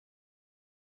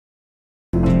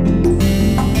So,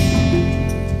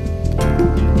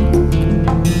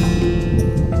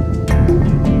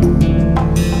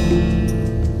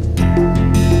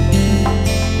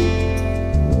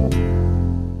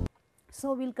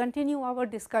 we will continue our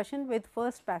discussion with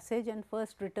first passage and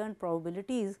first return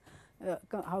probabilities,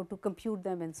 how to compute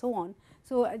them and so on.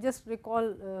 So, I just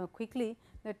recall quickly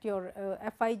that your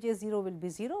Fij 0 will be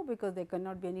 0, because there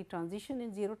cannot be any transition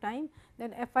in 0 time.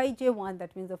 Then Fij 1,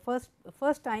 that means the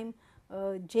first time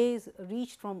j is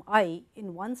reached from I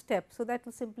in one step. So, that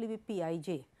will simply be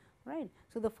Pij, right.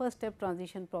 So, the first step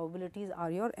transition probabilities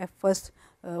are your first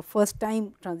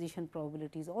time transition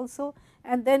probabilities also,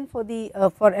 and then for the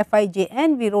for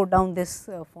Fijn we wrote down this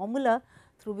formula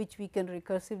through which we can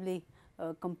recursively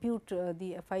compute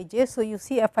the Fij. So, you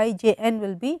see Fijn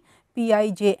will be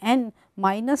Pijn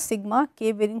minus sigma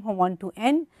k varying from 1 to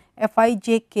n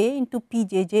Fijk into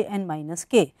Pjjn minus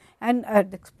k, and I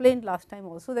had explained last time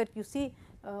also that you see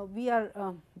we are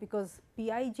because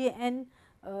Pijn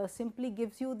simply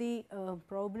gives you the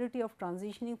probability of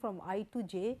transitioning from I to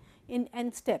j in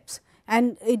n steps,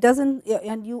 and it does not,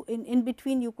 and you in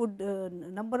between you could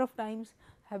number of times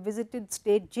have visited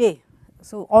state j.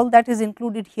 So, all that is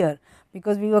included here,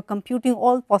 because we were computing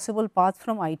all possible paths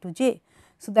from I to j.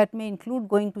 So, that may include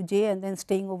going to j and then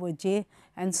staying over j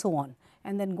and so on,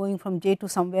 and then going from j to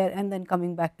somewhere and then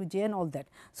coming back to j and all that.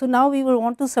 So, now we will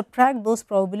want to subtract those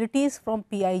probabilities from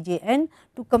Pijn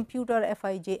to compute our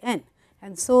Fijn.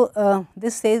 And so,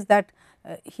 this says that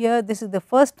here this is the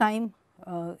first time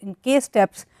in k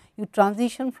steps you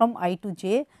transition from I to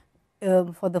j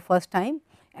for the first time,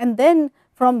 and then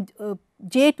from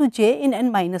j to j in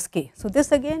n minus k. So,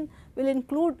 this again will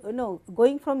include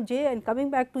going from j and coming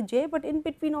back to j, but in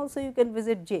between also you can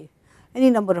visit j any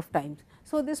number of times.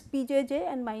 So, this Pjj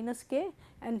and minus k,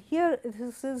 and here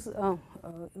this is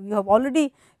you have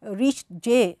already reached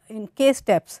j in k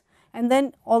steps, and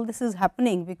then all this is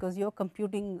happening because you are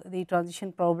computing the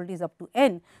transition probabilities up to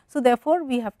n. So, therefore,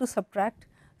 we have to subtract.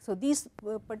 So, these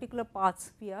particular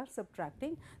paths we are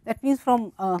subtracting, that means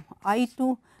from I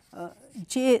to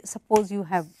j, suppose you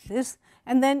have this,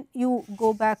 and then you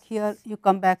go back here, you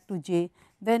come back to j,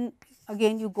 then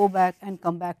again you go back and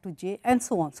come back to j and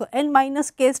so on. So, n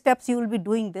minus k steps you will be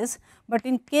doing this, but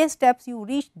in k steps you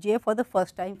reach j for the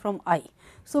first time from I.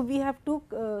 So, we have to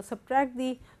subtract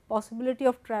the possibility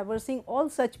of traversing all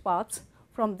such paths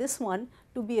from this one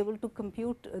to be able to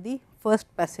compute the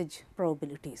first passage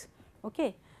probabilities.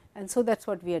 Okay. And so, that is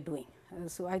what we are doing.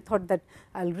 So, I thought that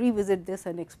I will revisit this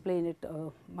and explain it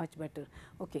much better.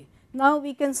 Okay. Now,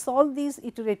 we can solve these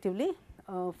iteratively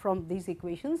from these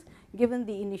equations given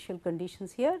the initial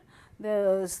conditions here.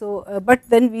 But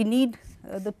then we need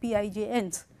the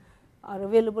Pijn's are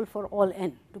available for all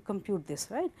n to compute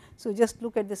this, right. So, just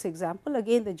look at this example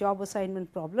again, the job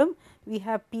assignment problem, we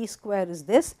have p square is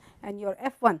this and your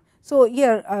F1. So,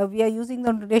 here we are using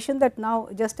the notation that now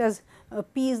just as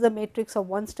p is the matrix of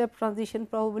one step transition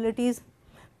probabilities,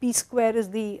 p square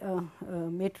is the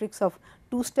matrix of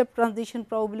two step transition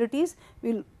probabilities,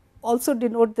 we will also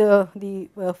denote the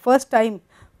first time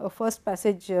first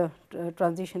passage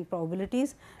transition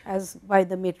probabilities as by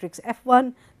the matrix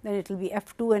F1, then it will be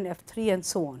F2 and F3 and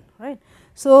so on, right.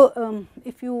 So,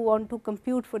 if you want to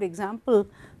compute for example,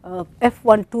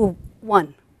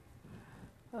 F121,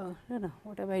 no,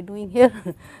 what am I doing here?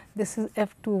 This is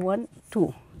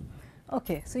F212.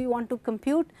 Okay. So, you want to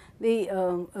compute the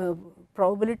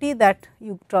probability that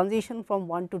you transition from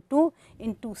 1 to 2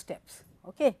 in 2 steps.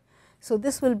 Okay. So,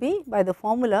 this will be by the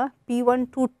formula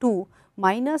P122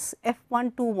 minus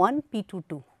F121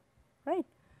 P22, right.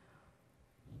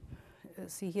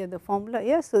 See here the formula,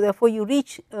 yes. So, therefore, you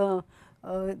reach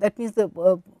that means the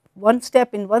one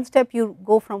step you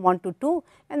go from 1 to 2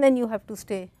 and then you have to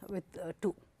stay with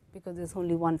 2 because there is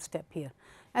only one step here,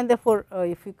 and therefore,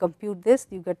 if you compute this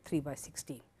you get 3 by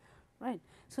 16, right.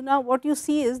 So, now what you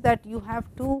see is that you have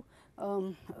to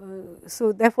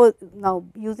so, therefore, now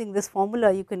using this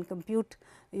formula you can compute,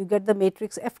 you get the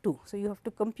matrix F2. So, you have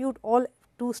to compute all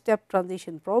 2 step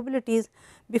transition probabilities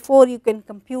before you can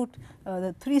compute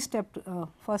the 3 step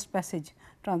first passage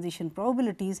transition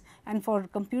probabilities, and for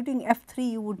computing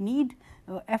F3 you would need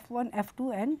F1,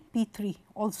 F2 and P3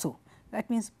 also.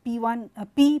 That means P1,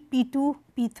 P2,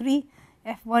 P3,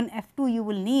 F1, F2 you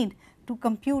will need to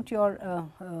compute your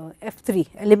F3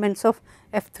 elements of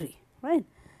F3, right.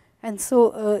 And so,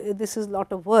 this is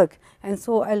lot of work, and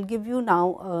so I will give you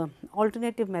now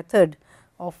alternative method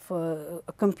of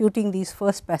computing these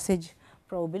first passage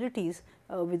probabilities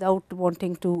without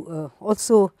wanting to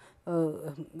also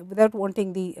without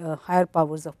wanting the higher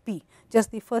powers of p,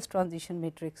 just the first transition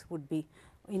matrix would be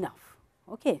enough.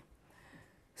 Okay.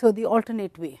 So, the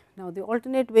alternate way. Now, the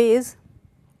alternate way is,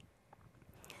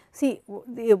 see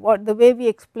the way we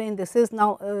explain this is,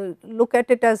 now look at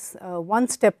it as one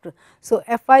step. So,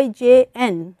 Fij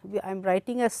n I am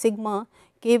writing as sigma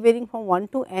k varying from 1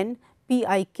 to n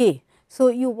Pik. So,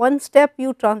 you one step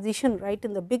you transition right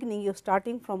in the beginning, you are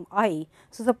starting from I.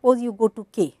 So, suppose you go to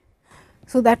k.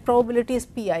 So, that probability is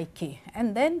Pik,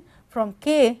 and then from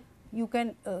k you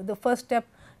can the first step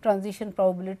transition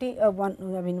probability one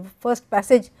I mean first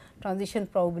passage transition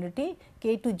probability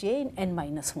k to j in n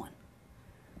minus 1.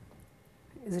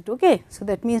 Is it okay? So,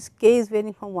 that means k is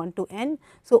varying from 1 to n.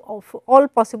 So, of all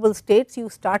possible states you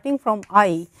starting from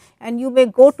I, and you may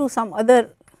go to some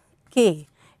other k,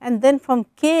 and then from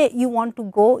k you want to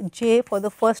go j for the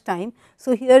first time.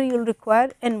 So, here you will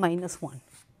require n minus 1.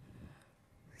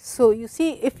 So, you see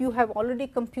if you have already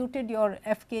computed your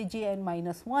Fkj n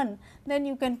minus 1, then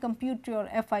you can compute your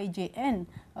Fij n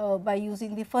by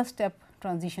using the first step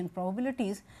transition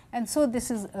probabilities, and so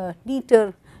this is a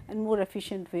neater and more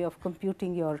efficient way of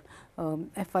computing your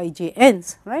Fij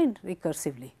n's, right,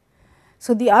 recursively.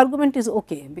 So, the argument is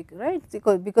okay, right,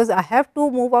 because I have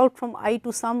to move out from I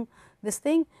to some this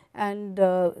thing, and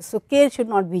so k should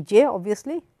not be j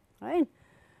obviously, right,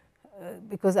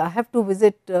 because I have to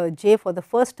visit j for the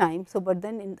first time. So, but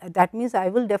then that means I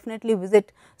will definitely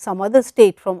visit some other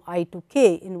state from I to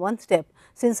k in one step,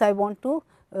 since I want to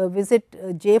visit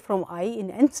j from I in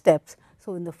n steps.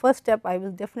 So, in the first step I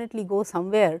will definitely go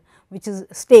somewhere which is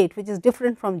state which is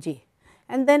different from j,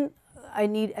 and then I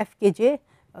need Fkj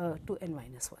to n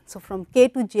minus 1. So, from k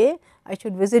to j I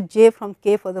should visit j from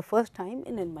k for the first time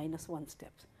in n minus 1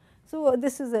 steps. So,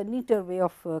 this is a neater way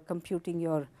of computing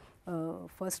your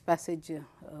first passage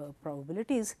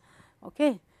probabilities.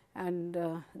 Okay. And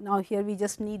now, here we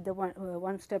just need the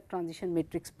one step transition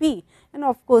matrix P, and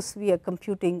of course, we are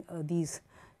computing these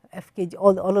Fkj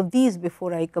all of these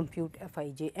before I compute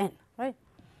Fij n, right.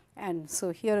 And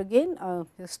so, here again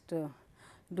just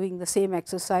doing the same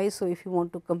exercise. So, if you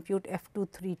want to compute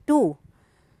F232,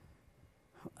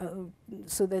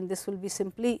 so then this will be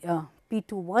simply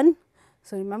P21.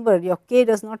 So, remember your k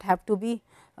does not have to be,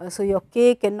 so your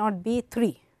k cannot be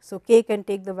 3. So, k can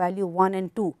take the value 1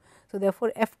 and 2. So,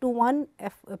 therefore, F21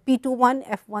 P21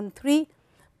 F13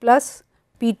 plus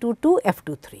P22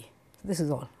 F23, this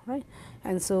is all, right.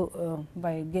 And so,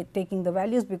 by taking the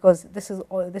values, because this is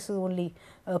only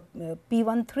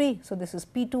P13. So, this is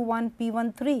P21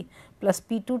 P13 plus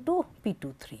P22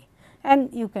 P23, and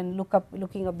you can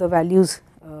looking up the values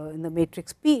in the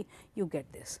matrix P, you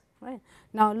get this, right.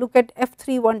 Now, look at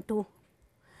F312.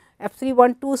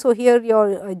 F312. So, here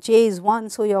your j is 1.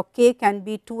 So, your k can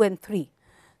be 2 and 3.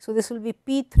 So, this will be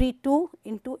P32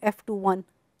 into F21,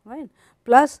 right,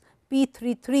 plus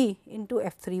P33 into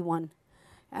F31.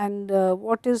 And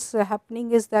what is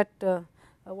happening is that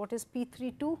what is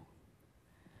P32?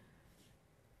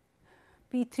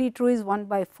 P32 is 1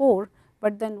 by 4,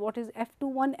 but then what is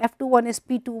F21? F21 is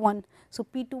P21. So,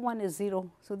 P21 is 0.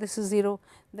 So, this is 0.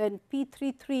 Then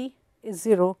P33 is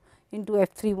 0 into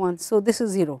F31. So, this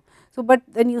is 0. So, but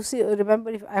then you see,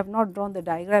 remember, if I have not drawn the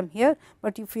diagram here,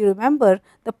 but if you remember,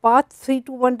 the path 3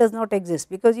 to 1 does not exist,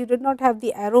 because you did not have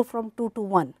the arrow from 2 to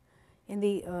 1 in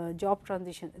the job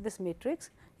transition, this matrix.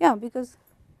 Yeah, because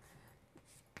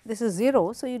this is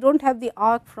 0. So, you do not have the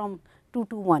arc from 2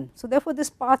 to 1. So, therefore, this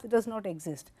path does not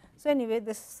exist. So, anyway,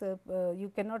 this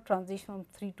you cannot transition from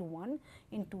 3 to 1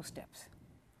 in 2 steps.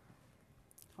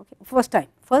 Okay.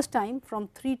 First time from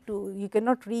 3 to, you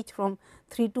cannot reach from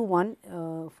 3 to 1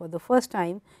 for the first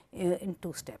time in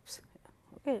 2 steps,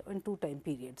 okay, in 2 time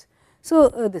periods. So,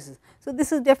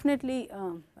 this is definitely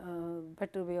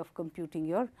better way of computing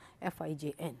your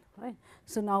Fij n, right.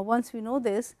 So, now once we know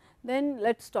this, then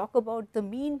let us talk about the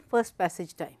mean first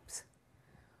passage times.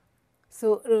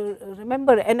 So,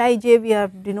 remember Nij we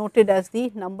have denoted as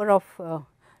the number of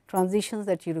transitions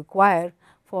that you require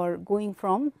for going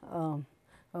from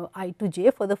I to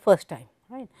j for the first time,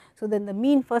 right. So, then the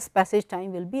mean first passage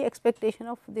time will be expectation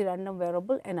of the random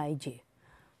variable Nij,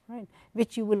 right,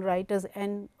 which you will write as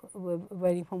n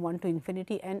varying from 1 to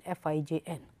infinity n Fij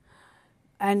n.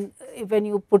 And when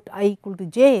you put I equal to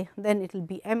j, then it will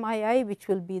be Mii, which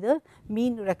will be the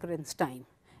mean recurrence time,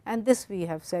 and this we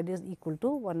have said is equal to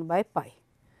 1 by pi,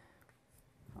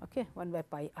 okay, 1 by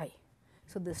pi I.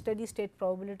 So, the steady state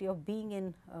probability of being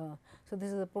in, so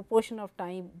this is a proportion of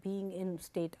time being in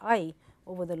state I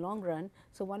over the long run.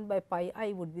 So, 1 by pi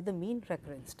I would be the mean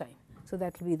recurrence time. So,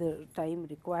 that will be the time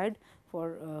required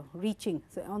for reaching.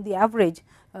 So, on the average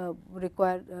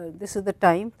this is the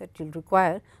time that you will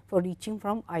require for reaching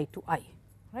from I to I,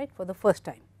 right, for the first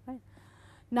time, right.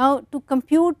 Now, to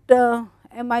compute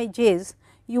Mij's,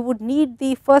 you would need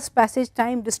the first passage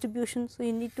time distribution. So,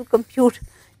 you need to compute,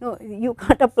 you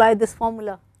can't apply this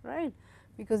formula, right,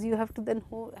 because you have to then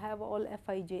have all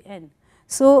Fijn.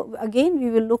 So, again we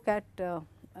will look at a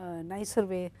nicer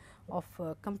way of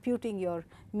computing your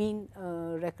mean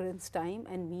recurrence time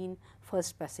and mean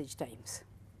first passage times.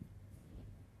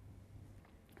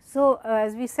 So,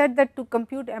 as we said that to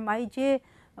compute Mij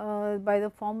by the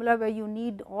formula where you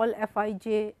need all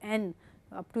Fijn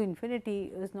up to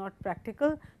infinity is not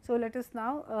practical. So, let us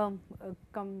now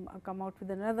come out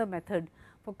with another method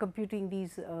for computing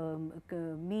these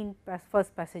mean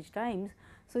first passage times.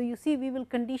 So, you see we will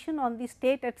condition on the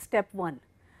state at step 1.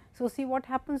 So, see what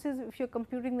happens is if you are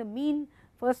computing the mean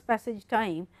first passage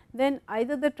time, then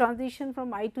either the transition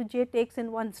from I to j takes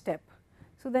in one step.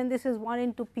 So, then this is 1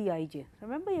 into Pij.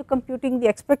 Remember you are computing the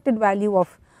expected value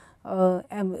of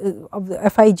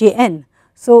the Fijn.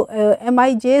 So,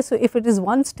 Mij, so if it is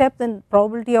one step, then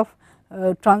probability of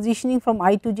transitioning from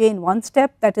I to j in one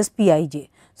step, that is Pij.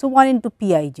 So, 1 into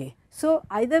Pij. So,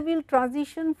 either we will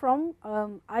transition from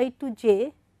I to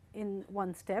j in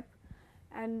one step,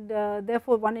 and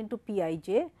therefore, 1 into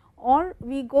Pij, or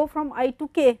we go from I to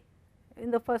k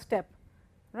in the first step,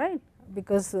 right,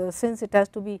 because since it has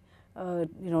to be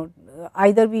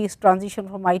either we transition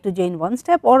from I to j in one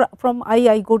step, or from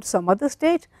I go to some other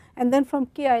state, and then from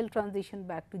k I will transition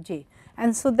back to j.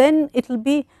 And so, then it will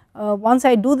be once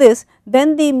I do this,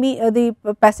 then the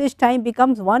passage time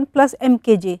becomes 1 plus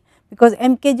mkj, because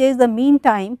mkj is the mean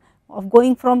time of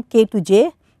going from k to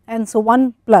j, and so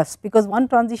 1 plus, because one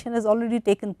transition has already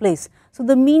taken place. So,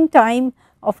 the mean time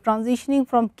of transitioning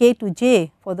from k to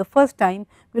j for the first time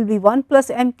will be 1 plus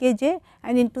mkj,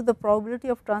 and into the probability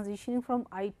of transitioning from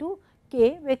I to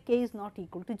k, where k is not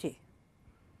equal to j.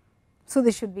 So,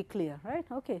 this should be clear, right.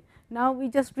 Okay. Now, we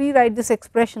just rewrite this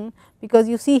expression, because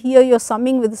you see here you are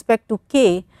summing with respect to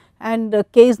k, and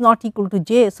k is not equal to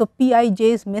j. So, Pij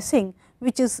is missing,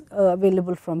 which is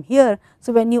available from here.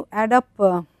 So, when you add up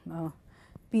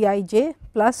Pij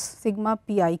plus sigma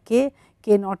Pik,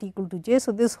 k not equal to j.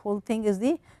 So, this whole thing is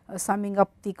the summing up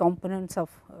the components of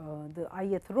the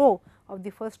ith row of the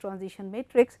first transition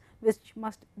matrix, which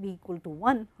must be equal to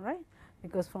 1, right,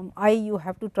 because from I you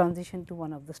have to transition to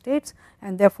one of the states,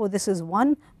 and therefore, this is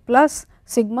 1 plus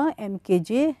sigma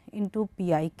mkj into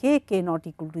Pik, k not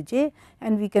equal to j,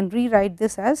 and we can rewrite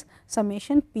this as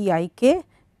summation Pik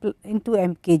into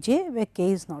mkj, where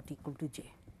k is not equal to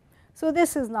j. So,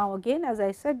 this is now again, as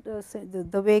I said,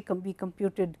 the way we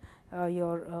computed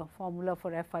your formula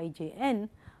for Fijn.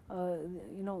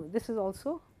 This is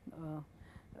also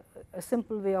a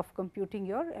simple way of computing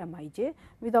your Mij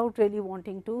without really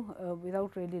wanting to,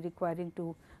 without really requiring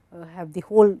to have the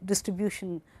whole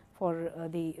distribution for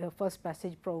the first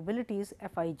passage probabilities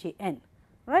Fijn,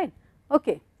 right.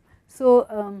 Okay. So,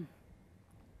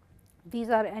 these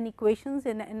are n equations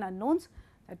in n unknowns.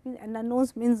 That means n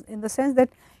unknowns means in the sense that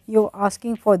you are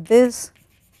asking for this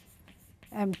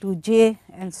m to j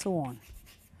and so on,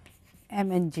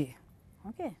 m and j.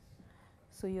 Okay.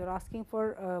 So, you are asking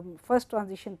for first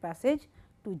transition passage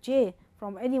to j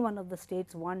from any one of the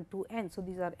states 1 to n. So,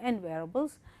 these are n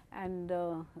variables, and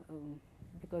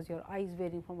because your I is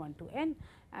varying from 1 to n,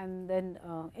 and then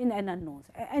in n unknowns,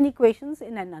 n equations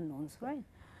in n unknowns, right.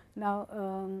 Now,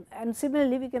 and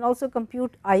similarly we can also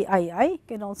compute I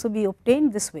can also be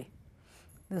obtained this way.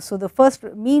 So, the first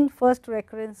mean first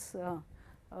recurrence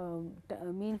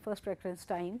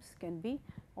times can be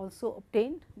also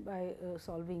obtained by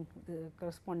solving the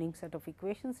corresponding set of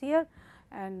equations here,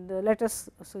 and let us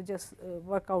just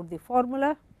work out the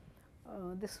formula.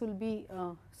 This will be,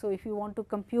 so if you want to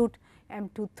compute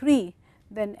M23,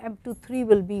 then M23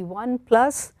 will be 1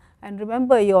 plus, and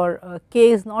remember your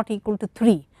k is not equal to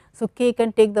 3. So, k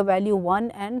can take the value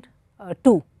 1 and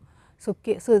 2. So,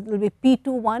 so it will be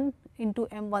P21 into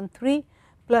M13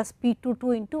 plus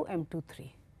P22 into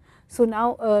M23. So,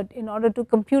 now in order to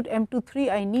compute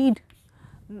M23, I need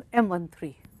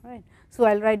M13, right. So,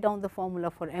 I will write down the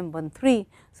formula for M13.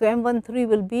 So, M13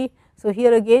 will be, so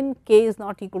here again k is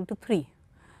not equal to 3.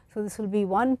 So, this will be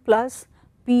 1 plus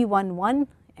P11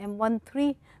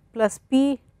 M13 plus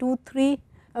P12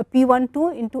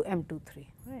 into M23,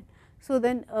 right. So,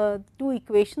 then two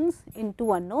equations in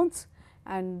two unknowns,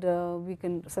 and we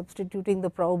can substituting the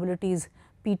probabilities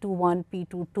P21,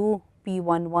 P22,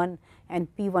 P11 and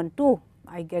P12,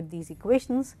 I get these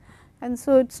equations. And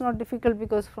so, it is not difficult,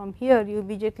 because from here you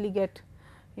immediately get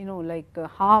like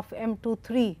half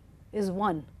M23 is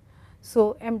 1.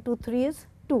 So, M23 is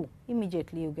 2,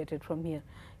 immediately you get it from here,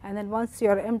 and then once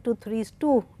your M23 is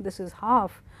 2, this is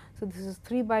half. So, this is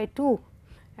 3 by 2,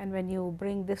 and when you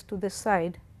bring this to this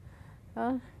side,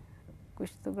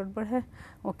 कुछ तो गड़बड़ है.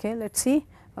 Okay, let us see.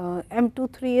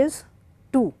 M23 is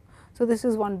 2. So, this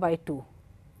is 1 by 2.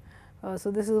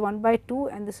 So, this is 1 by 2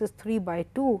 and this is 3 by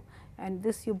 2 and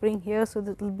this you bring here. So,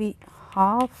 that will be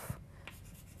half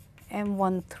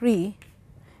M13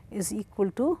 is equal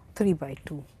to 3 by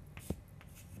 2.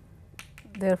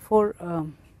 Therefore,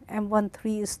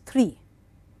 M13 is 3.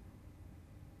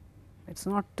 It is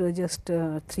not just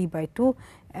 3 by 2,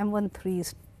 M13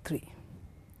 is 3.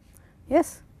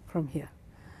 Yes, from here.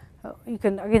 You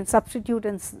can again substitute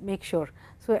and make sure.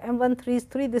 So, M13 is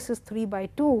 3, this is 3 by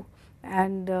 2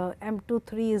 and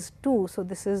M23 is 2. So,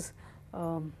 this is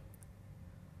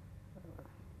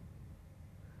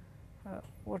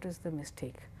what is the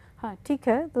mistake? ठीक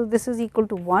है. So, this is equal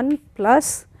to 1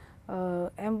 plus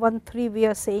M13 we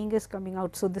are saying is coming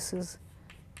out. So, this is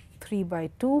 3 by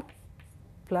 2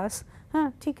 plus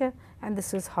ठीक है, and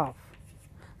this is half.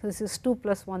 So, this is 2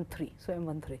 plus 1 3. So,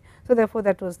 M13. So, therefore,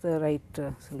 that was the right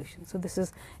solution. So, this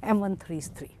is M13 is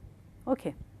 3.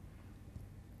 Okay.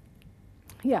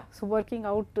 Yeah. So, working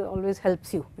out always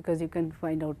helps you because you can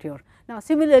find out your. Now,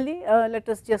 similarly, let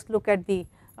us just look at the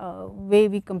way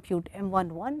we compute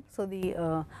M11. So,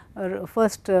 the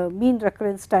first mean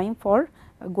recurrence time for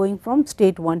going from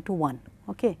state 1 to 1.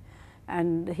 Okay.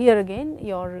 And here again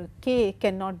your k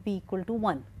cannot be equal to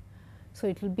 1. So,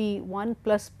 it will be 1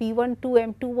 plus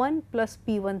P12 M21 plus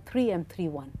P13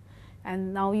 M31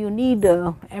 and now you need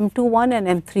M21 and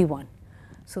M31.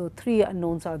 So, 3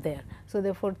 unknowns are there. So,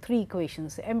 therefore, 3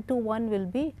 equations M21 will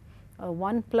be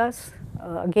 1 plus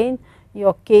again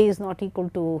your k is not equal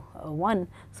to 1.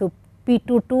 So,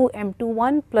 P22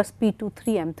 M21 plus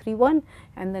P23 M31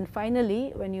 and then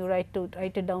finally, when you write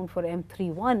it down for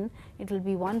M31 it will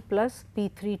be 1 plus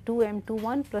P32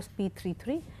 M21 plus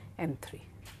P33 M3.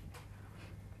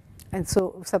 And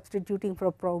so, substituting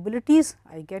for probabilities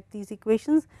I get these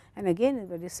equations and again in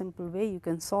a very simple way you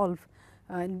can solve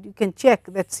and you can check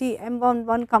that see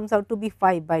M11 comes out to be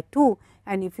 5 by 2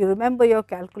 and if you remember your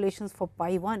calculations for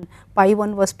pi 1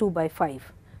 was 2 by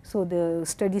 5. So, the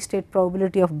steady state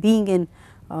probability of being in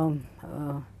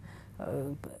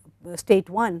state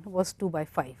 1 was 2 by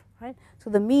 5, right. So,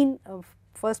 the mean of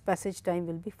first passage time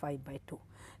will be 5 by 2.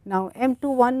 Now,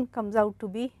 M21 comes out to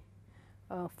be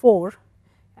 4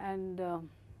 and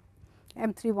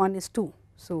M31 is 2.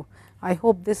 So, I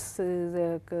hope this is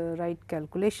a right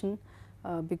calculation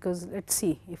because let us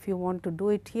see if you want to do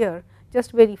it here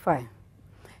just verify.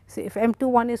 See if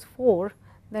M21 is 4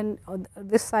 then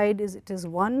this side is it is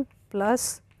 1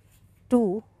 plus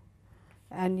 2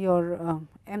 and your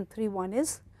M31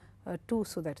 is 2.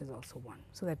 So, that is also 1.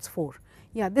 So, that is 4.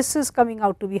 Yeah, this is coming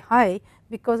out to be high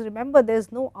because remember there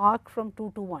is no arc from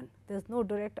 2 to 1, there is no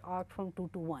direct arc from 2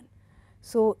 to 1.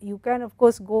 So, you can of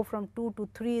course go from 2 to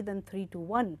 3 then 3 to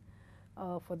 1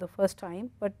 for the first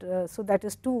time, but so that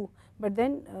is 2, but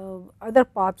then other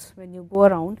paths when you go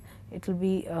around it will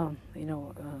be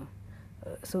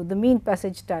so the mean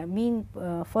passage time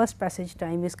first passage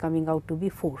time is coming out to be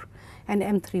 4 and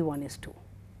M31 is 2.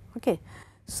 Okay.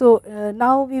 So,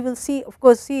 now we will see of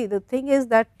course see the thing is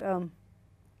that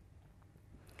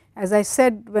as I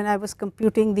said when I was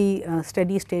computing the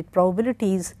steady state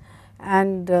probabilities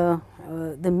and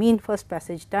the mean first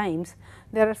passage times,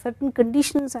 there are certain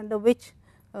conditions under which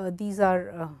these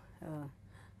are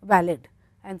valid.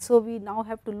 And so, we now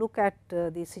have to look at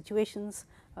the situations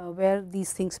where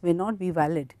these things may not be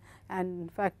valid and in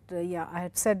fact, yeah I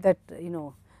had said that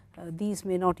these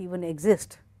may not even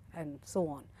exist and so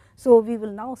on. So, we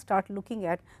will now start looking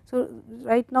at. So,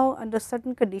 right now under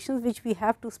certain conditions which we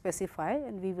have to specify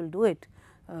and we will do it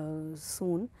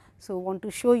soon. So, want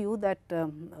to show you that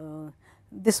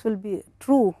this will be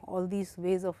true all these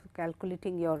ways of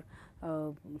calculating your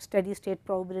steady state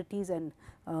probabilities and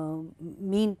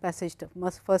mean passage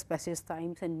first passage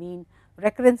times and mean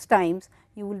recurrence times,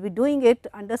 you will be doing it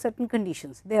under certain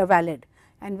conditions, they are valid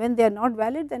and when they are not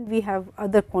valid then we have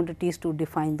other quantities to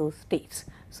define those states.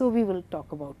 So, we will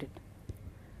talk about it.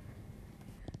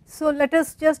 So, let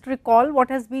us just recall what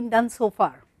has been done so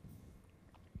far.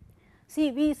 See,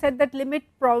 we said that limit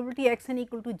probability x n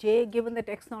equal to j given that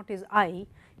x naught is I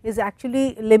is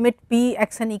actually limit p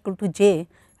x n equal to j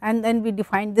and then we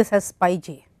defined this as pi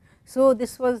j. So,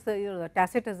 this was the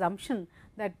tacit assumption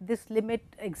that this limit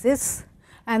exists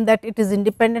and that it is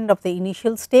independent of the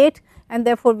initial state and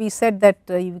therefore, we said that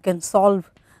you can solve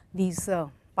these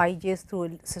pi j's through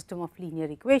a system of linear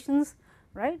equations,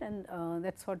 right, and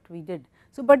that is what we did.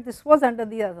 So, but this was under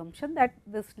the assumption that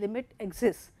this limit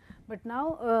exists, but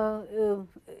now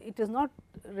it is not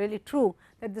really true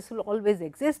that this will always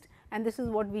exist and this is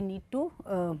what we need to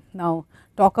now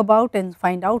talk about and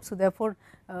find out. So, therefore,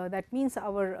 that means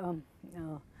our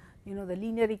the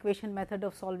linear equation method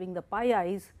of solving the pi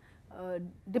i's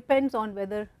depends on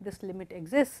whether this limit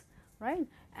exists, right,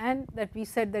 and that we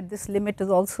said that this limit is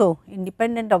also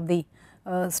independent of the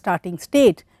starting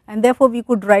state, and therefore, we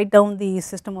could write down the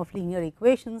system of linear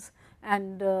equations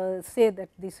and say that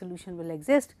the solution will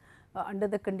exist under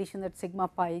the condition that sigma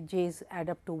pi j's add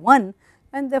up to 1,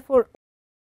 and therefore,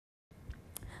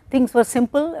 things were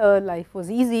simple, life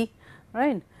was easy,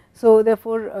 right. So,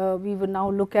 therefore, we will now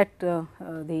look at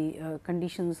the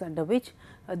conditions under which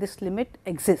this limit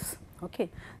exists. Okay.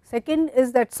 Second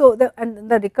is that, so the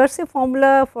recursive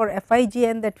formula for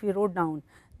Fijn that we wrote down,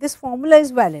 this formula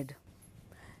is valid.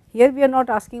 Here we are not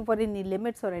asking for any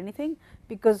limits or anything,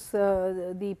 because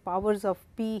the powers of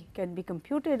p can be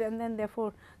computed, and then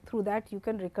therefore, through that you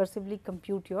can recursively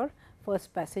compute your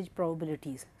first passage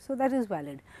probabilities. So, that is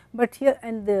valid, but here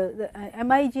and the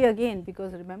MIJ again,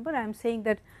 because remember I am saying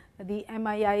that the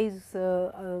MII's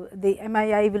the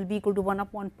MII will be equal to 1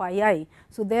 upon pi I.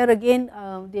 So, there again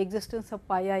the existence of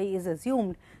pi I is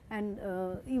assumed, and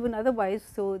even otherwise.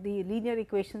 So, the linear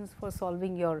equations for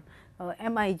solving your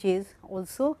MIJs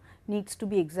also needs to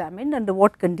be examined under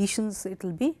what conditions it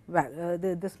will be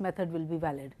this method will be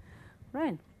valid,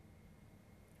 right.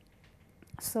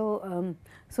 So,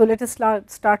 so let us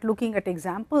start looking at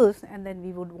examples, and then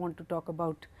we would want to talk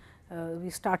about we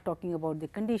start talking about the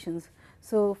conditions.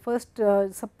 So, first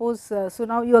suppose so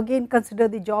now you again consider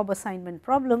the job assignment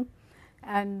problem,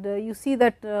 and you see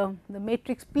that the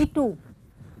matrix P2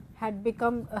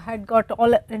 had got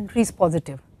all entries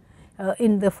positive.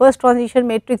 In the first transition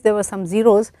matrix there were some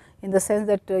zeros, in the sense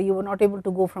that you were not able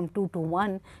to go from 2 to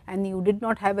 1, and you did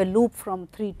not have a loop from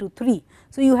 3 to 3.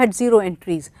 So, you had 0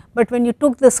 entries, but when you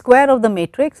took the square of the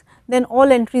matrix, then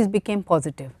all entries became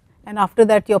positive, and after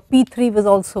that your P3 was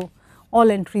also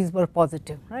all entries were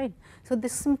positive, right. So,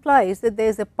 this implies that there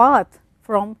is a path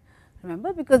from,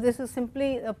 remember, because this is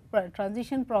simply a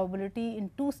transition probability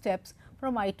in 2 steps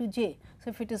from I to j.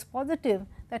 So, if it is positive,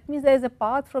 that means there is a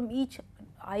path from each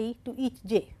I to each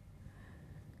j,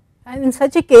 and in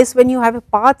such a case when you have a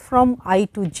path from I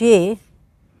to j,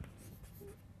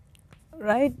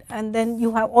 right, and then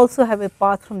you also have a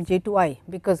path from j to I,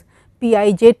 because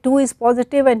Pij2 is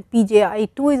positive and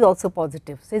Pji2 is also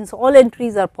positive, since all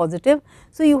entries are positive.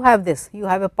 So, you have this, you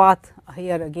have a path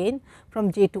here again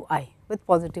from j to I with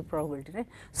positive probability, right.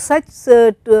 Such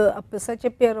a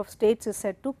pair of states is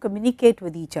said to communicate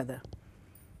with each other.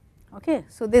 Okay.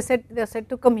 So, they are said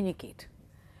to communicate,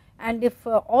 and if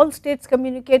all states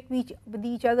communicate with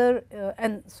each other,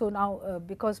 and so now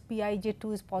because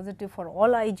Pij2 is positive for all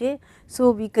Ij,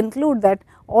 so we conclude that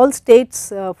all states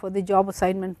for the job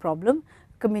assignment problem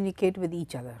communicate with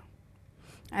each other,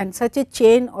 and such a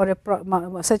chain or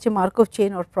such a Markov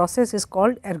chain or process is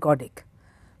called ergodic,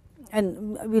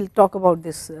 and we will talk about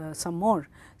this some more.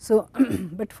 So,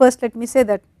 but first let me say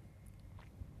that,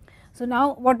 so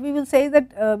now what we will say is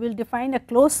that we will define a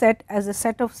closed set as a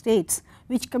set of states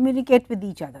which communicate with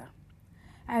each other,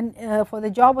 and for the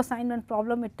job assignment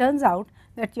problem it turns out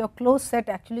that your closed set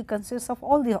actually consists of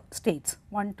all the states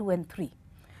 1, 2 and 3,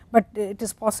 but it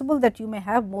is possible that you may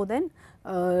have more than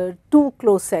 2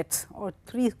 closed sets or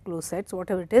 3 closed sets,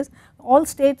 whatever it is. All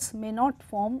states may not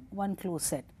form one closed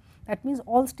set, that means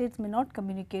all states may not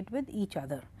communicate with each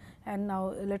other. And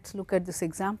now let us look at this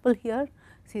example here.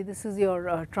 See, this is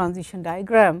your transition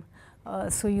diagram.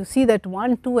 So, you see that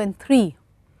 1, 2 and 3,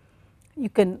 you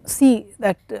can see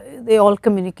that they all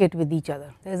communicate with each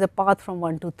other. There is a path from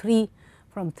 1 to 3,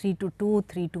 from 3 to 2,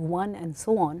 3 to 1 and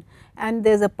so on, and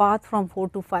there is a path from 4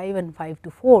 to 5 and 5 to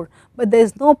 4, but there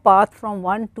is no path from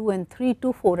 1, 2 and 3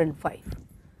 to 4 and 5,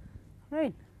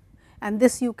 right. And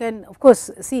this you can of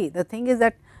course see, the thing is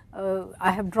that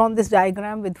I have drawn this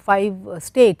diagram with 5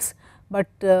 states, but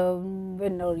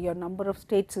when your number of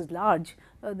states is large,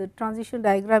 the transition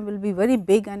diagram will be very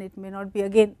big, and it may not be,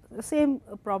 again the same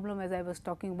problem as I was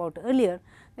talking about earlier,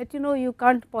 that you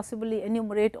can't possibly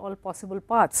enumerate all possible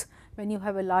paths when you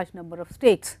have a large number of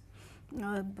states.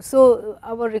 So,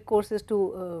 our recourse is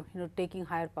to taking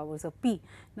higher powers of p.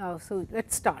 Now, so let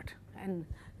us start, and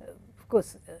of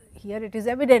course, here it is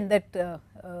evident that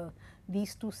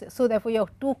these two sets. So, therefore, your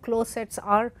 2 closed sets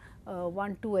are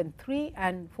 1, 2 and 3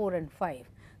 and 4 and 5.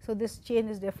 So, this chain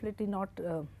is definitely not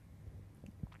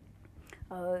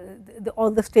all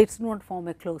the states do not form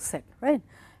a closed set, right.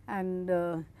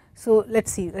 And so, let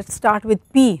us see, let us start with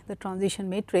P, the transition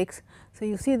matrix. So,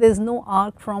 you see there is no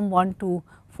arc from 1 to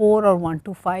 4 or 1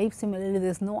 to 5. Similarly, there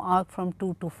is no arc from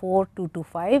 2 to 4, 2 to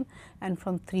 5 and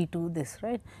from 3 to this,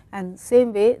 right. And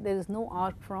same way there is no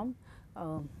arc from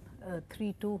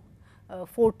 3 to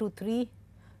 4 to 3,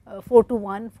 4 to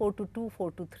 1, 4 to 2,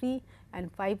 4 to 3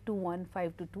 and 5 to 1,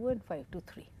 5 to 2 and 5 to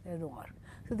 3, there is no R.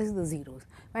 So, this is the zeros,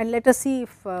 and let us see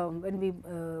if when we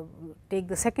take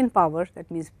the second power, that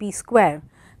means p square,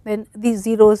 then these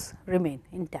zeros remain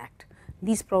intact,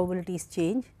 these probabilities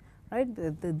change, right.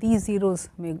 These zeros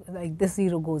may, like this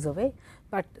 0 goes away,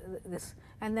 but this,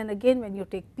 and then again when you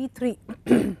take p 3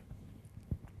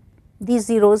 these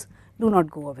zeros do not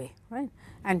go away, right,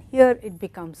 and here it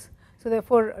becomes. So,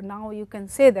 therefore, now you can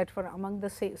say that for among the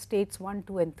states 1,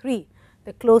 2 and 3,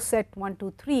 the closed set 1,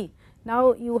 2, 3,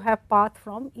 now you have path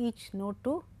from each node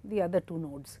to the other 2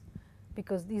 nodes,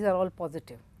 because these are all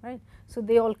positive, right. So,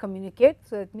 they all communicate.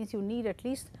 So, that means you need at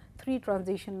least 3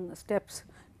 transition steps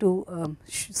to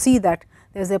see that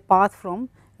there is a path from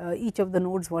each of the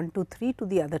nodes 1, 2, 3 to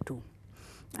the other 2.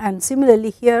 And similarly,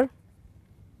 here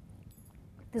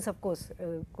this of course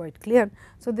quite clear.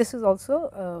 So, this is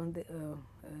also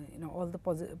all the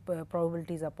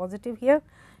probabilities are positive here,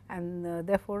 and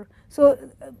therefore, so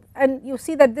and you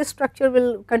see that this structure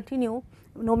will continue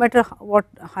no matter what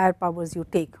higher powers you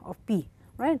take of p,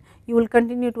 right. You will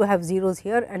continue to have zeros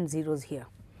here and zeros here.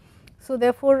 So,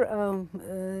 therefore,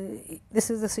 this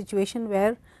is the situation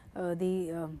where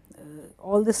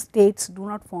all the states do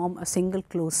not form a single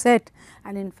closed set,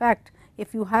 and in fact,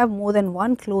 if you have more than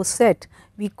one closed set,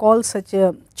 we call such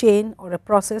a chain or a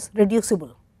process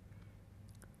reducible,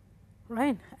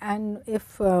 right. And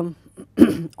if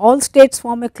all states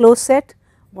form a closed set,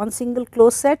 one single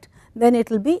closed set, then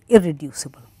it will be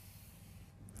irreducible.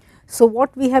 So,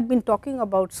 what we have been talking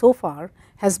about so far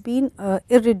has been a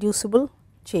irreducible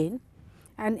chain,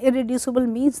 and irreducible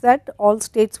means that all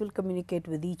states will communicate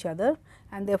with each other,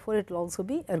 and therefore, it will also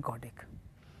be ergodic.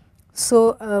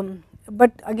 So,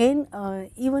 but again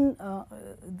even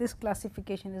this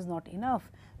classification is not enough,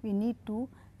 we need to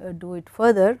do it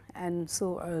further, and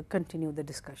so continue the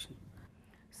discussion.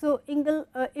 So,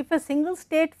 if a single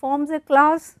state forms a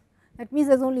class, that means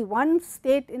there is only one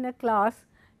state in a class,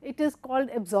 it is called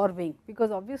absorbing, because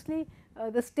obviously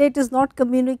the state is not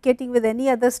communicating with any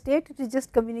other state, it is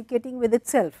just communicating with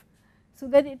itself. So,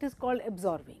 then it is called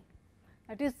absorbing.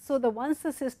 That is, so the once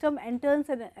the system enters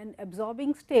an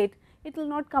absorbing state, it will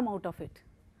not come out of it.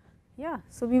 Yeah.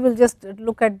 So, we will just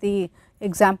look at the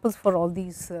examples for all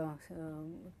these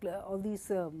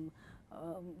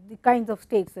the kinds of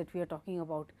states that we are talking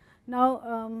about.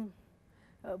 Now,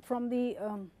 from the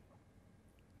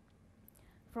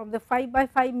 5 by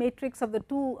 5 matrix of the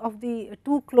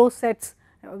two closed sets,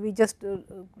 we just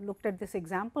looked at this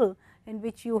example in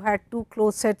which you had 2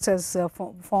 closed sets as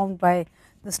formed by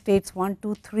the states 1,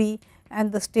 2, 3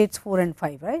 and the states 4 and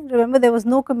 5, right. Remember, there was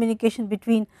no communication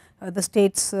between the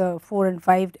states 4 and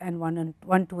 5 and 1,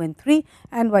 2 and 3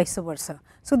 and vice versa.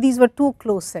 So, these were 2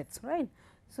 closed sets, right.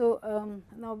 So,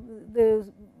 now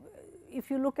if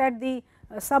you look at the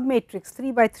submatrix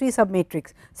 3 by 3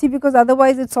 submatrix, see, because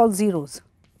otherwise it is all zeros.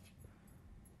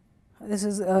 This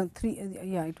is 3,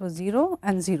 yeah, it was 0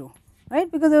 and 0,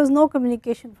 right, because there was no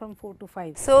communication from 4 to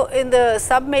 5. So, in the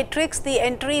submatrix, the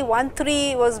entry 1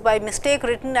 3 was by mistake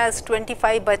written as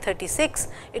 25 by 36,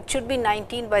 it should be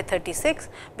 19 by 36,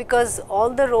 because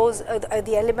all the rows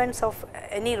the elements of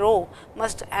any row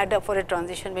must add up for a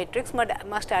transition matrix,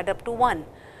 must add up to 1.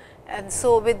 And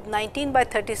so, with 19 by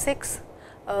 36,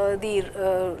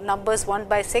 the numbers 1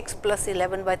 by 6 plus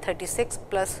 11 by 36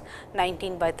 plus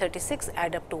 19 by 36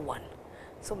 add up to 1.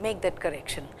 So, make that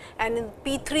correction, and in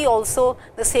P 3 also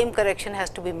the same correction has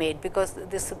to be made, because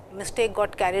this mistake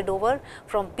got carried over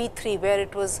from P 3 where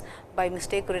it was by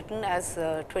mistake written as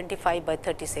 25 by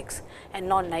 36 and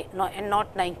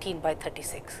not 19 by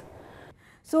 36.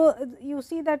 So, you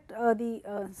see that the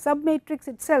submatrix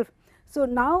itself. So,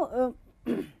 now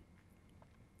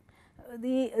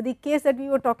the case that we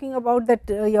were talking about, that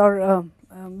your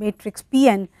matrix P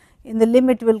n in the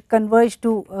limit will converge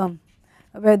to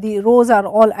where the rows are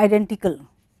all identical,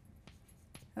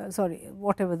 sorry,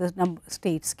 whatever the number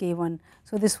states k 1.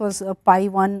 So, this was pi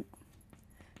 1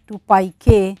 to pi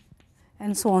k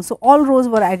and so on. So, all rows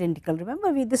were identical.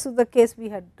 Remember, this is the case we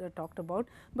had talked about,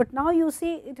 but now you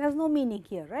see it has no meaning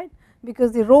here, right,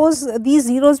 because the rows, these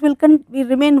zeros will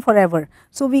remain forever.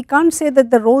 So, we can't say that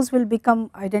the rows will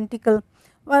become identical.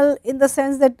 Well, in the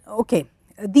sense that, okay,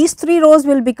 these 3 rows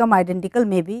will become identical,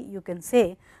 maybe you can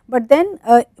say, but then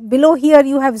below here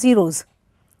you have zeros,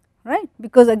 right,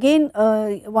 because again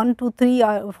 1, 2,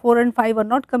 3, 4 and 5 are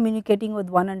not communicating with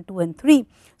 1 and 2 and 3.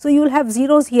 So, you will have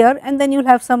zeros here and then you will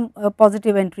have some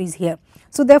positive entries here.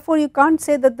 So, therefore, you can't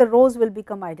say that the rows will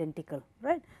become identical,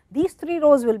 right. These 3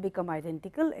 rows will become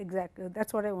identical, exactly, that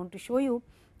is what I want to show you,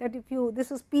 that if you,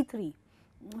 this is P 3,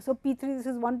 So, P 3 this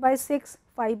is 1 by 6,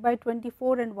 5 by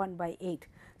 24 and 1 by 8.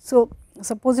 So,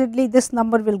 supposedly this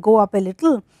number will go up a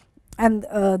little and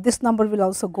this number will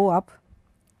also go up,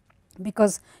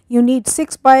 because you need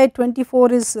 6 by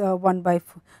 24 is 1 by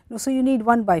 4. No, so, you need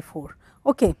 1 by 4.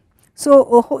 Okay.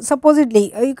 So,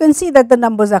 supposedly you can see that the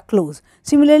numbers are close.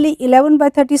 Similarly, 11 by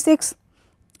 36,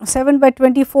 7 by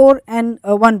 24 and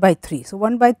 1 by 3. So,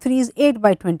 1 by 3 is 8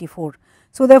 by 24.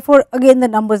 So, therefore, again the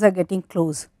numbers are getting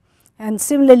close, and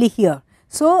similarly here.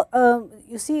 So,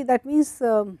 you see that means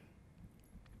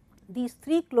these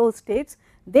 3 closed states,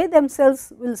 they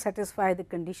themselves will satisfy the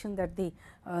condition that the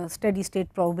steady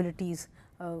state probabilities,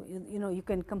 you know, you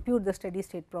can compute the steady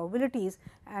state probabilities,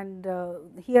 and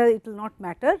here it will not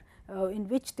matter in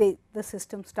which state the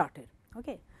system started.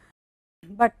 Okay.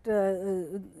 But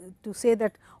to say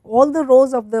that all the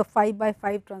rows of the 5 by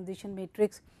 5 transition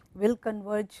matrix will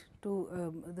converge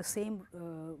to the same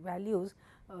values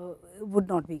would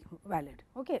not be valid.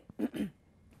 Okay.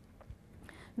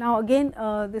 Now, again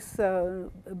this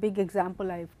big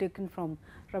example I have taken from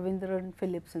Ravindran,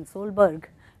 Phillips and Solberg,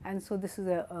 and so this is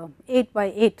a 8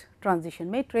 by 8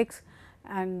 transition matrix,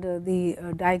 and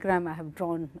the diagram I have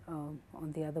drawn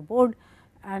on the other board.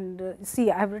 And see,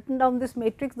 I have written down this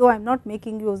matrix, though I am not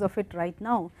making use of it right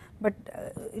now, but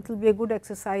it will be a good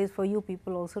exercise for you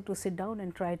people also to sit down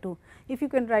and try to, if you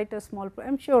can write a small, I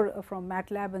am sure from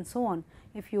MATLAB and so on,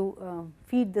 if you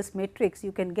feed this matrix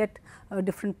you can get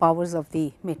different powers of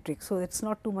the matrix. So, it is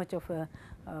not too much of a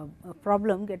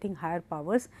problem getting higher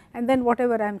powers, and then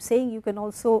whatever I am saying you can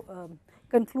also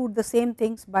conclude the same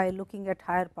things by looking at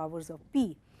higher powers of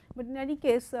P. But in any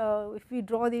case, if we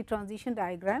draw the transition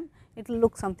diagram, it will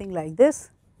look something like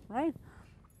this, right.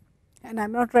 And I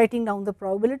am not writing down the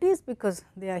probabilities, because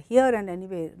they are here, and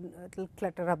anyway it will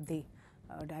clutter up the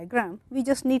diagram. We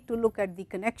just need to look at the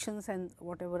connections, and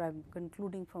whatever I am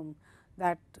concluding from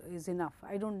that is enough.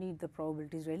 I do not need the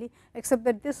probabilities really, except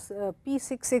that this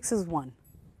P66 is 1,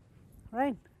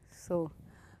 right. So,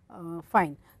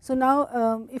 fine. So,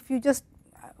 now if you just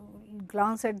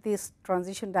glance at this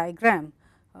transition diagram,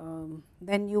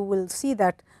 then you will see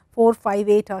that 4, 5,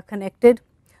 8 are connected,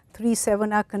 3,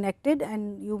 7 are connected,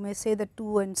 and you may say that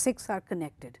 2 and 6 are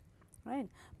connected, right.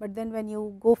 But then when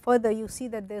you go further, you see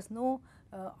that there is no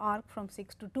arc from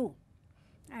 6 to 2,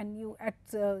 and you at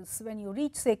when you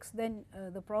reach 6, then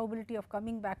the probability of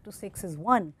coming back to 6 is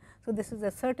 1. So, this is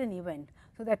a certain event.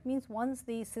 So, that means once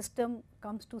the system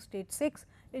comes to state 6,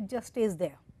 it just stays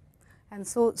there, and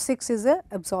so 6 is a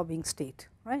absorbing state,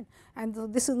 right. And so,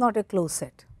 this is not a closed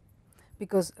set,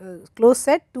 because closed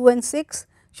set 2 and 6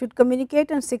 should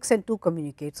communicate and 6 and 2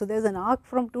 communicate. So, there is an arc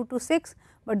from 2 to 6,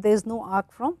 but there is no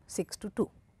arc from 6 to 2,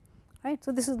 right.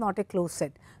 So, this is not a closed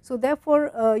set. So,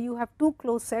 therefore, you have 2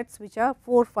 closed sets which are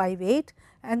 4, 5, 8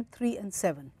 and 3 and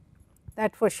 7,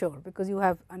 that for sure, because you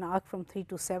have an arc from 3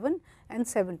 to 7 and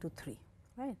 7 to 3,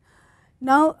 right.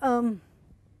 Now,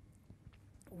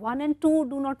 1 and 2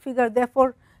 do not figure,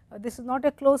 therefore, this is not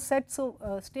a closed set. So,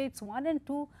 states 1 and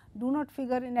 2 do not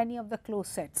figure in any of the closed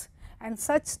sets, and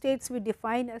such states we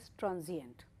define as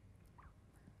transient,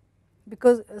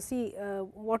 because see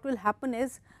what will happen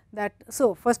is that,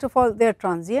 so first of all they are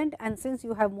transient, and since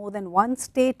you have more than one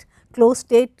state, closed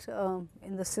state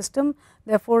in the system,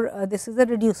 therefore, this is a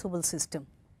reducible system.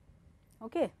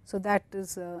 Okay. So, that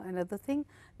is another thing.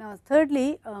 Now,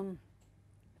 thirdly,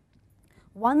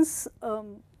 once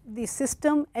the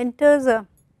system enters a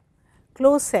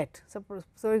closed set, suppose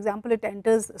for example, it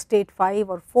enters state 5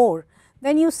 or 4,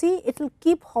 then you see it will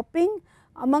keep hopping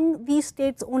among these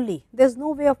states only, there is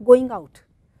no way of going out,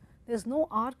 there is no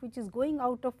arc which is going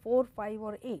out of 4, 5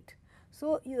 or 8.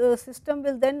 So, your system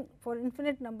will then for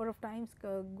infinite number of times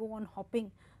go on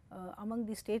hopping among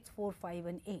the states 4, 5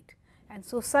 and 8, and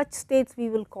so such states we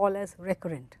will call as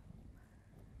recurrent,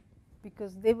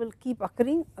 because they will keep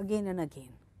occurring again and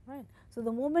again, right. So,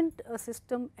 the moment a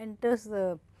system enters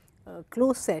the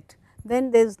closed set,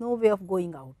 then there is no way of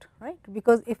going out, right,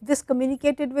 because if this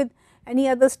communicated with any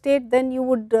other state, then you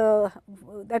would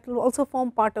that will also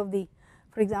form part of the,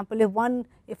 for example,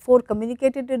 if 4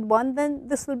 communicated with 1, then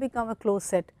this will become a closed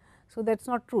set. So, that is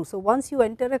not true. So, once you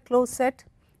enter a closed set,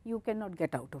 you cannot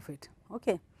get out of it.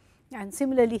 Okay. And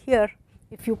similarly here,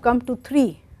 if you come to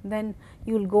 3, then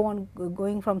you will go on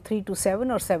going from 3 to 7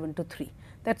 or 7 to 3,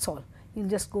 that is all, you will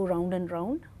just go round and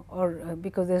round, or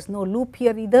because there is no loop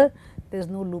here either, there is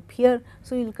no loop here.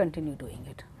 So, you will continue doing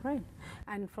it, right.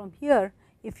 And from here,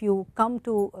 if you come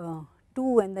to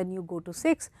 2 and then you go to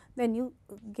 6, then you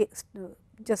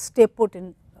just stay put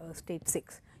in state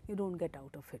 6, you do not get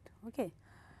out of it. Okay.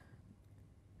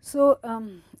 So,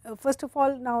 first of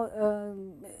all, now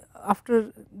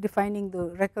after defining the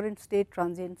recurrent state,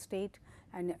 transient state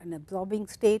and an absorbing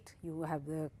state, you have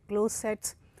the closed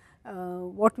sets.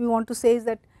 What we want to say is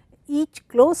that each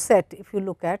closed set, if you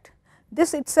look at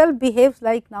this itself, behaves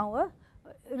like now a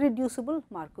irreducible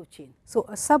Markov chain. So,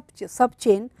 a sub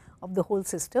chain of the whole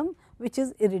system which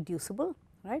is irreducible,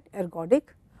 right, ergodic,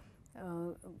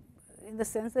 in the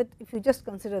sense that if you just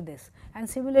consider this, and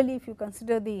similarly if you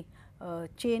consider the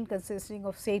chain consisting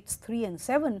of states 3 and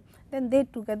 7, then they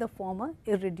together form a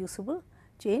irreducible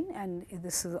chain, and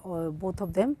this is both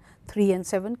of them 3 and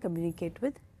 7 communicate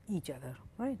with each other,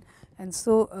 right. And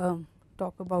so,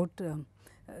 talk about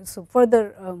so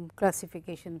further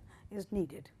classification is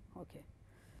needed. Okay.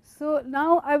 So,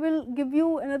 now I will give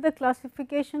you another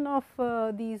classification of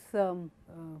these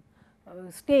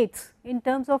states in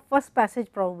terms of first passage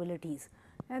probabilities,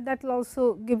 and that will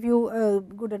also give you a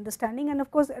good understanding, and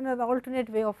of course, another alternate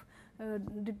way of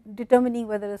determining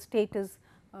whether a state is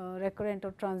recurrent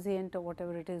or transient or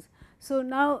whatever it is. So,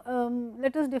 now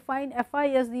let us define f I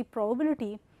as the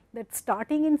probability that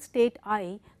starting in state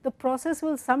I, the process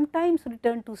will sometimes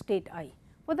return to state I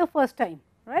for the first time,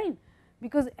 right,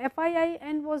 because f I I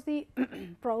n was the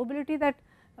probability that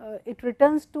it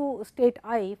returns to state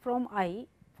I from I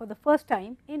for the first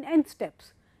time in n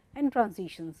steps, n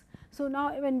transitions. So,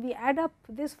 now when we add up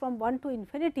this from 1 to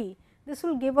infinity, this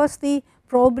will give us the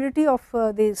probability of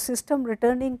the system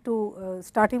returning to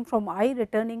starting from I,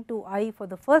 returning to I for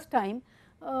the first time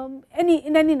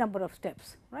in any number of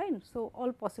steps, right. So,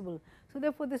 all possible. So,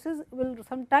 therefore, this is will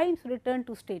sometimes return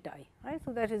to state I, right.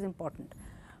 So, that is important.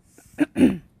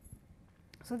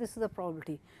 So, this is the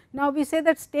probability. Now, we say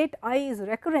that state I is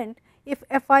recurrent if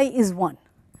f I is 1.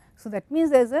 So, that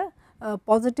means there is a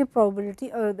positive probability,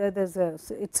 there is a,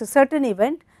 it is a certain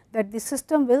event that the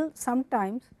system will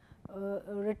sometimes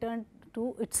return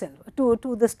to itself,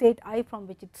 to the state I from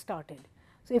which it started.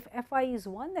 So, if f I is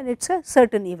 1, then it is a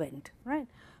certain event, right.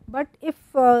 But if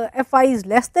f I is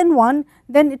less than 1,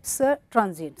 then it is a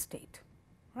transient state,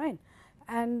 right.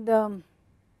 And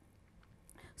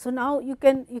so, now you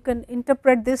can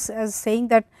interpret this as saying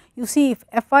that, you see, if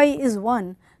f I is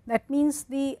 1, that means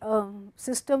the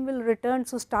system will return.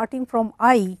 So, starting from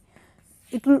I,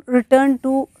 it will return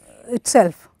to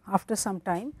itself after some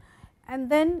time, and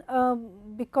then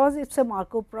because it is a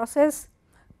Markov process,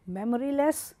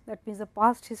 memoryless, that means the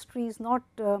past history is not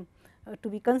to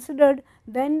be considered,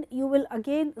 then you will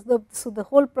again, so the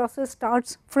whole process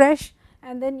starts fresh,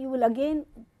 and then you will again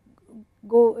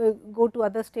go to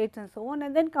other states and so on,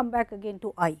 and then come back again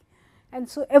to I. And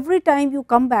so, every time you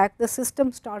come back, the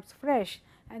system starts fresh,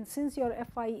 and since your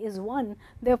f I is 1,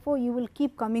 therefore, you will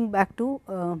keep coming back to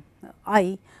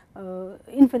I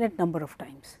infinite number of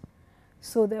times.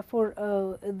 So, therefore,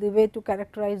 the way to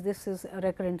characterize this is a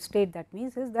recurrent state. That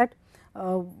means is that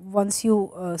once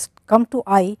you come to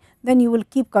I, then you will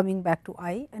keep coming back to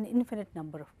I an infinite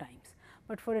number of times.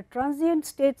 But for a transient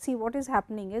state, see what is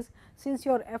happening is, since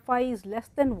your f I is less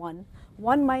than 1,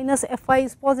 1 minus f I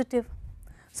is positive.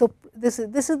 So, this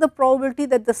is the probability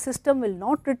that the system will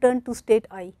not return to state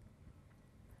I.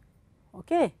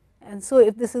 Okay. And so,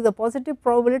 if this is a positive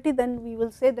probability, then we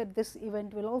will say that this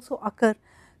event will also occur.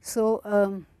 So,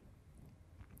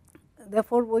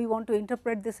 therefore, we want to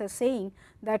interpret this as saying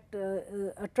that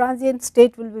a transient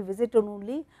state will be visited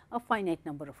only a finite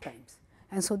number of times,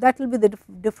 and so that will be the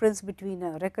difference between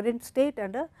a recurrent state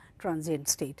and a transient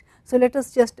state. So, let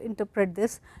us just interpret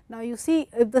this. Now, you see,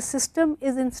 if the system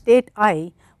is in state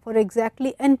I for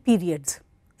exactly n periods,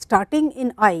 starting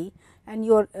in I, and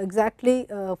you are exactly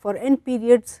for n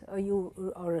periods you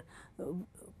or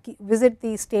visit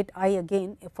the state I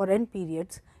again for n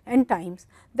periods, n times,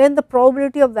 then the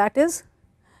probability of that is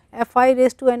f I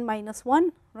raised to n minus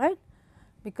 1, right,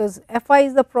 because f I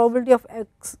is the probability of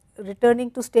x returning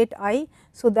to state I.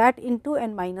 So, that into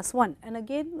n minus 1, and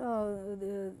again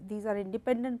these are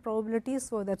independent probabilities.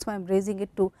 So, that is why I am raising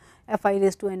it to f I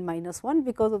raised to n minus 1,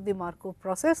 because of the Markov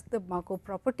process, the Markov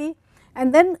property,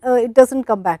 and then it does not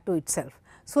come back to itself.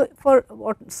 So, for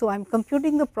what, so I am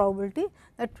computing the probability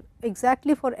that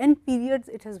exactly for n periods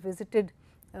it has visited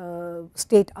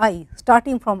state I,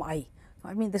 starting from I.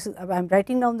 I mean, this is, I am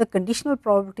writing down the conditional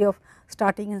probability of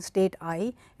starting in state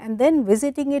I and then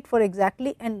visiting it for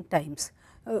exactly n times,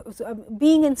 so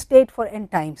being in state for n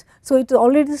times. So, it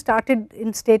already started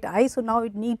in state I. So, now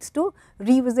it needs to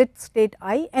revisit state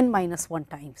I n minus 1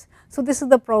 times. So, this is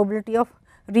the probability of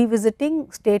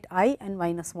revisiting state I n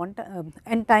minus 1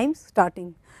 n times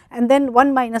starting, and then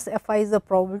 1 minus f I is the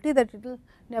probability that it will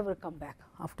never come back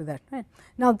after that, right.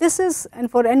 Now, this is,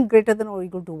 and for n greater than or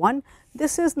equal to 1,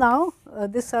 this is now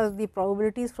these are the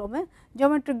probabilities from a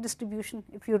geometric distribution,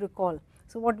 if you recall.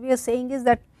 So, what we are saying is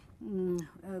that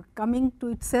coming to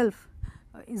itself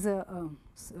is a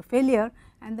failure,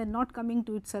 and then not coming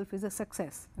to itself is a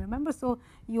success, remember. So,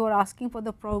 you are asking for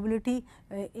the probability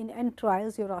in n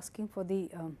trials, you are asking for the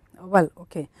well,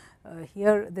 okay,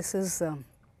 here this is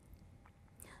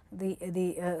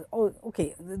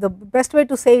the best way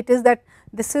to say it is that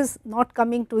this is not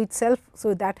coming to itself.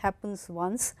 So, that happens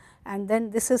once, and then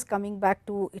this is coming back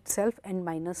to itself n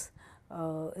minus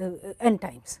n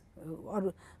times,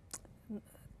 or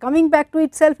coming back to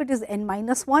itself it is n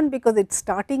minus 1 because it is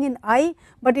starting in I,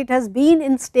 but it has been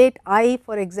in state I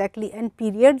for exactly n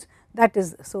periods, that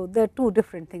is. So, there are two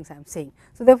different things I am saying.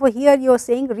 So, therefore, here you are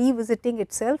saying revisiting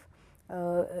itself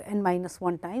n minus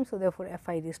 1 times. So, therefore, f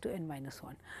I raised to n minus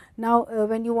 1. Now,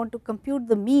 when you want to compute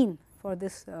the mean for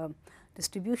this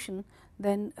distribution,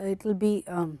 then it will be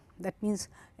that means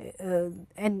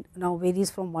n now varies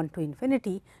from 1 to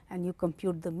infinity, and you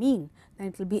compute the mean, then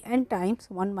it will be n times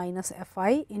 1 minus f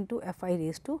I into f I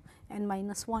raised to n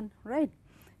minus 1, right.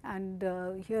 And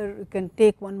here you can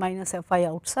take 1 minus f I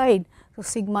outside. So,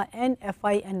 sigma n f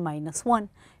I n minus 1,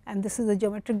 and this is the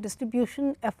geometric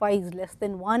distribution, f I is less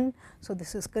than 1. So,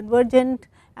 this is convergent,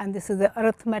 and this is the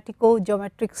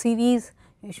arithmetico-geometric series.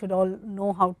 You should all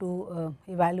know how to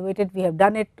evaluate it. We have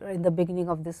done it in the beginning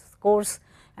of this course,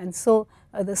 and so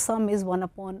the sum is 1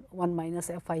 upon 1 minus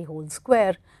f I whole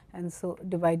square, and so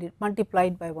divided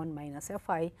multiplied by 1 minus f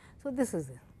I. So, this is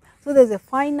it. So, there is a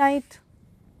finite,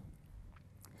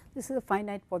 this is a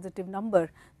finite positive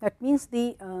number. That means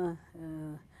the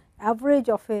average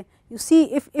of a, you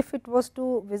see, if it was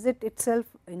to visit itself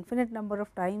infinite number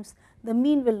of times, the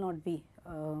mean will not be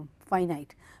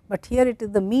finite, but here it is,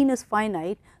 the mean is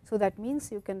finite. So, that means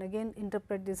you can again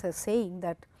interpret this as saying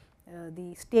that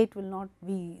the state will not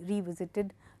be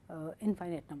revisited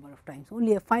infinite number of times,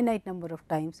 only a finite number of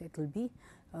times it will be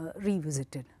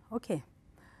revisited. Okay.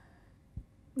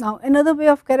 Now, another way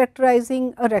of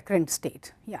characterizing a recurrent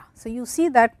state. Yeah. So, you see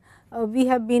that we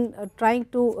have been trying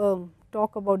to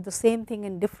talk about the same thing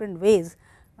in different ways,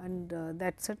 and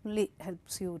that certainly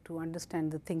helps you to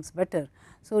understand the things better.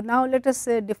 So, now let us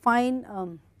define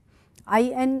I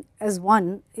n as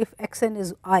 1 if x n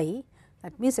is I,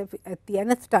 that means if at the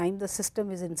nth time the system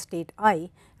is in state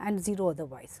I and 0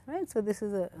 otherwise, right. So, this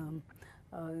is a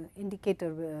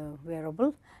indicator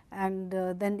variable, and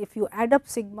then if you add up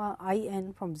sigma I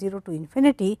n from 0 to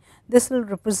infinity, this will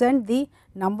represent the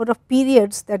number of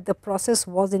periods that the process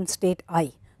was in state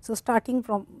I. So, starting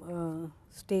from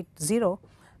state 0,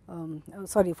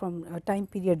 from time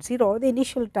period 0, the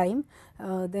initial time,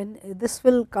 then this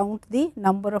will count the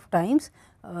number of times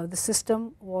the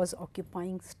system was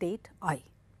occupying state I,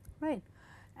 right.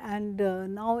 And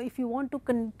now, if you want to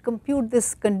compute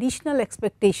this conditional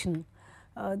expectation,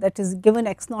 that is given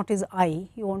x naught is I,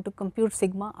 you want to compute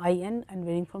sigma I n and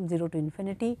varying from 0 to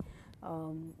infinity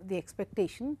the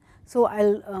expectation. So, I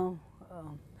will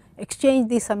exchange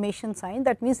the summation sign,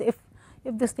 that means if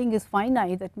this thing is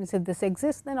finite, that means if this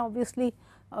exists, then obviously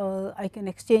I can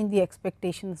exchange the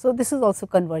expectation. So, this is also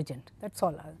convergent, that is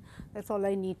all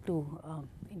I need to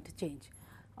interchange.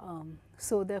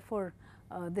 So, therefore,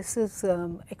 this is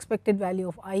expected value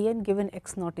of I n given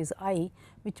x naught is I,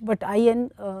 which but I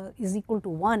n is equal to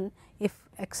 1 if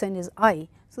x n is I.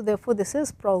 So, therefore, this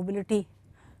is probability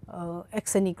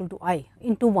x n equal to I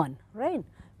into 1, right,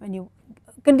 when you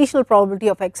conditional probability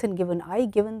of x n given I,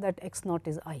 given that x naught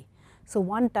is I. So,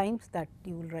 1 times that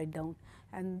you will write down,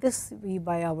 and this we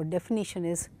by our definition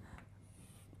is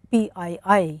p I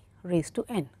I raised to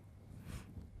n.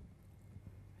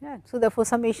 Yeah. So, therefore,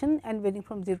 summation and varying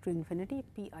from 0 to infinity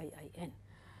p I I n.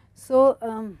 So,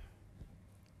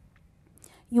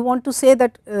 you want to say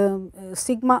that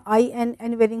sigma I n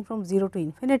n varying from 0 to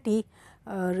infinity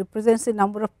represents the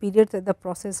number of periods that the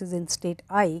process is in state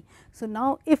I. So,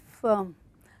 now if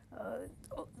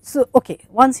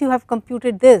once you have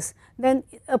computed this, then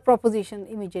a proposition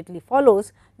immediately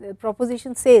follows. The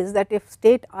proposition says that if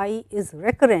state I is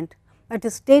recurrent, that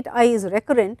is state I is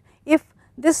recurrent if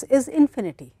this is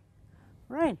infinity,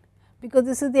 right, because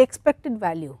this is the expected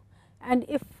value, and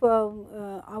if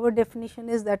our definition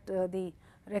is that the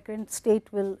recurrent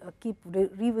state will keep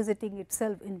revisiting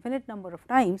itself infinite number of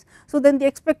times. So, then the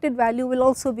expected value will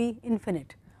also be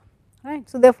infinite, right.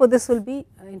 So, therefore, this will be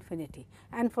infinity,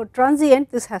 and for transient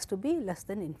this has to be less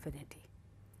than infinity,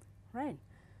 right.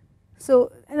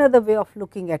 So, another way of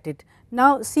looking at it.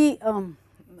 Now, see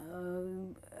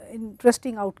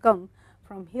interesting outcome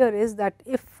from here is that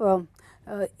if the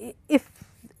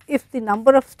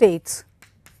number of states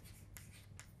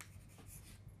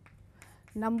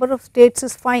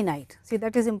is finite, see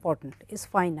that is important, is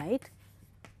finite.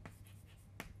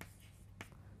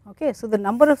 Okay, so the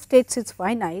number of states is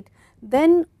finite,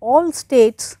 then all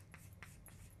states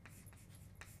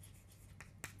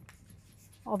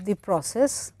of the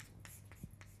process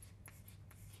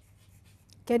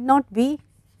cannot be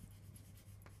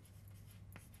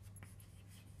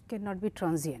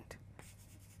transient.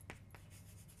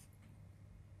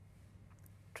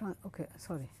 Okay,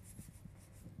 sorry,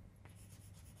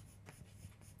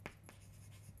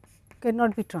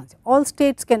 cannot be transient. All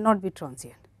states cannot be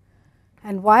transient.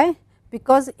 And why?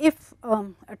 Because if a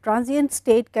transient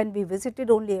state can be visited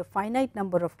only a finite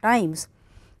number of times,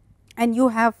 and you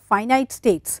have finite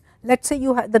states, let us say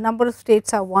you have the number of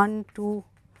states are 1, 2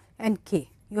 and k,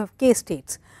 you have k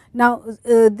states. Now,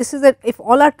 this is if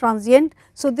all are transient,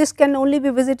 so this can only be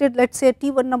visited let us say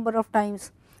t1 number of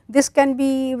times, this can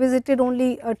be visited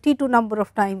only t2 number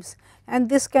of times, and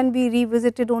this can be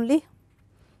revisited only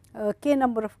k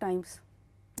number of times,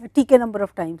 tk number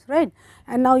of times, right.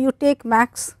 And now you take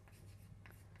max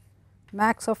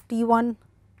of t1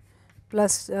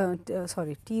 plus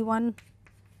t1,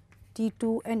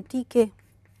 t2 and tk,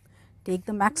 take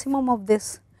the maximum of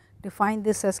this, define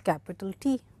this as capital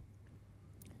T.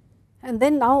 And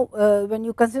then now when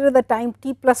you consider the time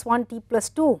t plus 1, t plus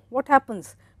 2, what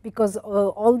happens? Because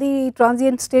all the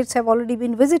transient states have already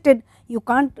been visited, you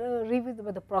can't revisit,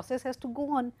 but the process has to go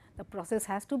on, the process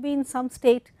has to be in some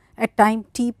state at time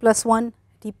t plus 1,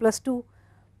 t plus 2,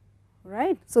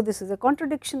 right. So, this is a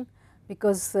contradiction,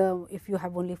 because if you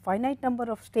have only finite number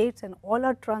of states and all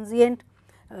are transient,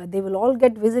 they will all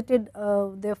get visited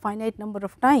their finite number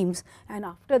of times, and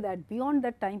after that beyond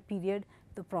that time period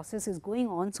the process is going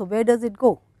on. So, where does it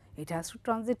go? It has to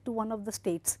transit to one of the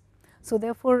states. So,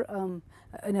 therefore,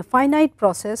 in a finite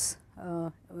process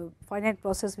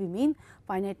we mean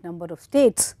finite number of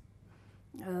states,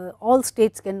 all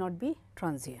states cannot be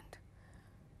transient,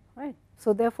 right.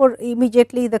 So, therefore,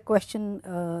 immediately the question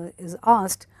is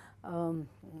asked,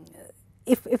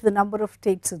 if the number of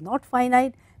states is not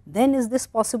finite, then is this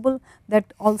possible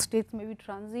that all states may be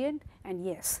transient? And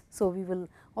yes. So, we will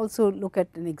also look at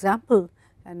an example,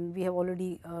 and we have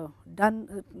already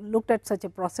looked at such a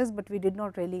process, but we did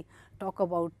not really talk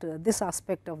about this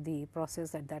aspect of the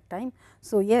process at that time.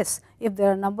 So, yes, if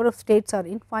there are number of states are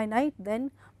infinite,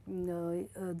 then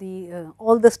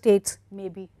all the states may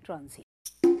be transient.